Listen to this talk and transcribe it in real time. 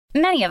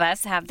Many of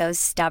us have those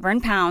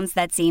stubborn pounds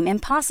that seem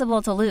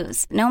impossible to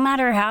lose, no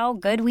matter how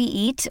good we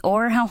eat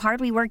or how hard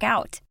we work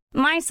out.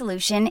 My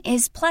solution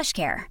is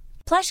PlushCare.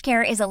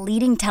 PlushCare is a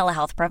leading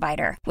telehealth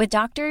provider with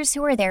doctors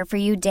who are there for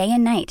you day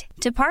and night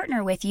to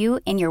partner with you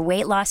in your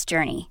weight loss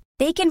journey.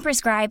 They can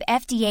prescribe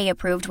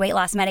FDA-approved weight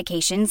loss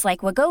medications like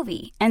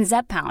Wegovy and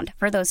Zepbound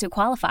for those who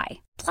qualify.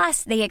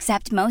 Plus, they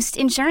accept most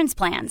insurance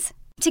plans.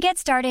 To get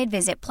started,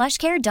 visit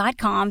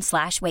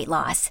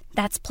plushcare.com/weightloss.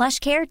 That's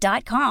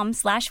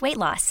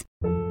plushcare.com/weightloss.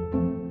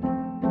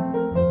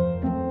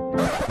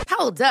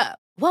 Hold up.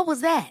 What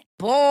was that?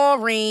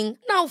 Boring.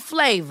 No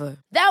flavor.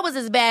 That was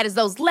as bad as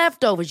those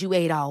leftovers you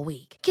ate all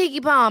week.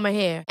 Keke Palmer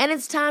here. And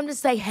it's time to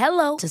say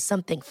hello to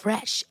something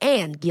fresh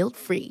and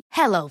guilt-free.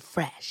 Hello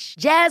Fresh.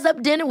 Jazz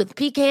up dinner with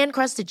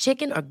pecan-crusted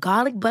chicken or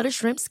garlic butter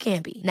shrimp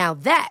scampi. Now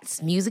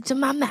that's music to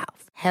my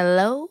mouth.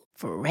 Hello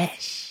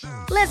Fresh.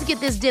 Let's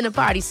get this dinner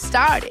party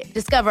started.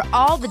 Discover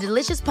all the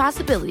delicious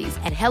possibilities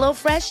at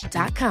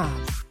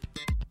HelloFresh.com.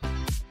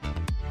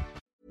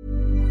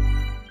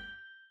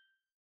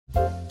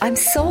 I'm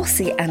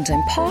saucy and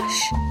I'm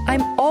posh.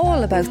 I'm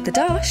all about the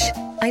dosh.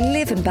 I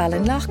live in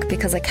Ballinlough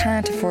because I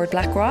can't afford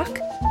Blackrock.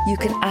 You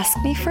can ask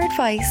me for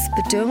advice,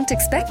 but don't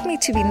expect me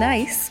to be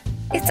nice.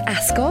 It's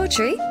Ask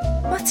Audrey.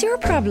 What's your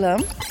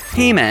problem?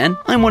 Hey man,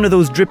 I'm one of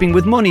those dripping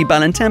with money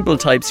Ballintemple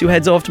types who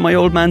heads off to my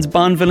old man's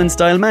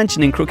Bonvillain-style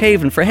mansion in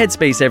Crookhaven for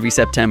headspace every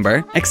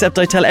September. Except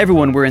I tell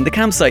everyone we're in the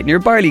campsite near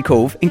Barley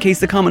Cove in case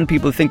the common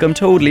people think I'm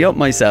totally up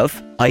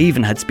myself. I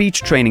even had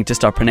speech training to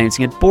stop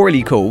pronouncing it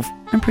Borley Cove.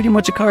 I'm pretty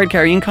much a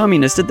card-carrying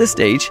communist at this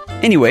stage.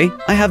 Anyway,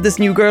 I have this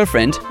new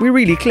girlfriend. We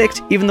really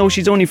clicked, even though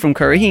she's only from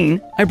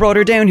Curraheen. I brought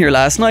her down here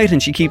last night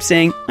and she keeps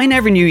saying, I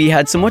never knew you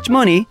had so much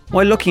money,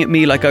 while looking at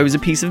me like I was a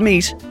piece of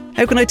meat.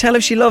 How can I tell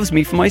if she loves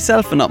me for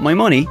myself and not my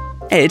money?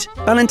 Ed,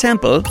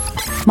 Ballintemple.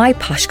 My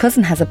posh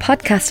cousin has a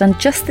podcast on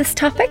just this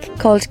topic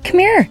called Come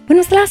Here. When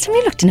was the last time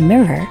you looked in a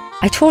mirror?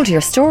 I told her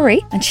your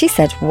story and she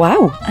said,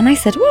 wow. And I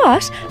said,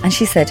 what? And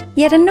she said,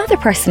 yet another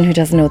person who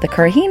doesn't know that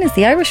Curraheen is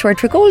the Irish word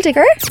for gold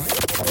digger.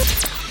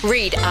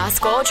 Read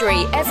Ask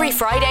Audrey every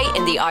Friday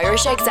in the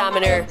Irish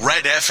Examiner.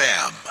 Red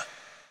FM.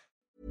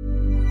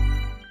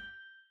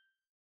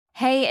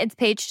 Hey, it's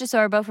Paige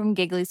DeSorbo from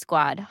Giggly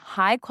Squad.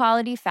 High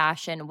quality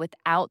fashion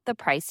without the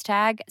price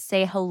tag.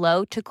 Say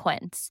hello to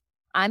Quince.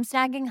 I'm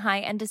snagging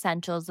high-end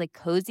essentials like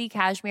cozy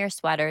cashmere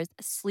sweaters,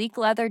 sleek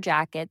leather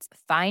jackets,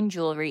 fine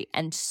jewelry,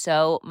 and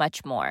so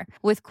much more.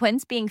 With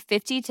Quince being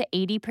 50 to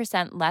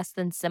 80% less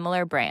than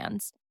similar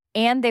brands.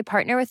 And they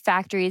partner with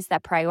factories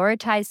that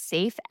prioritize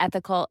safe,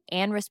 ethical,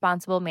 and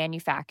responsible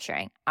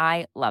manufacturing.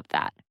 I love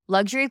that.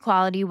 Luxury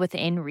quality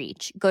within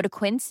reach. Go to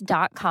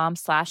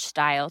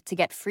quince.com/style to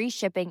get free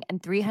shipping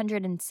and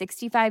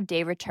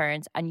 365-day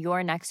returns on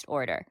your next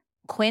order.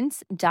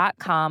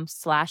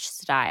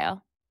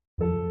 Quince.com/style.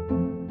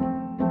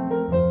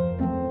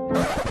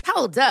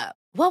 Hold up.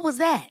 What was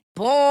that?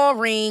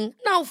 Boring.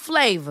 No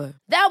flavor.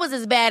 That was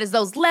as bad as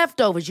those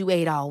leftovers you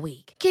ate all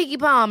week. Keke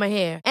Palmer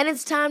here. And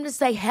it's time to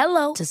say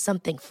hello to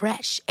something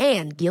fresh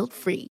and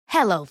guilt-free.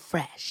 Hello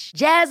Fresh.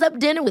 Jazz up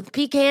dinner with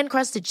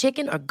pecan-crusted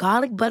chicken or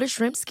garlic butter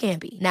shrimp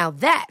scampi. Now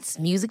that's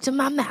music to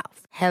my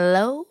mouth.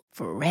 Hello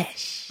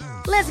Fresh.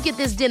 Let's get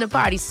this dinner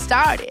party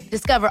started.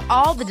 Discover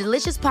all the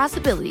delicious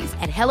possibilities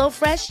at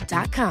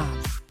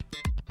HelloFresh.com.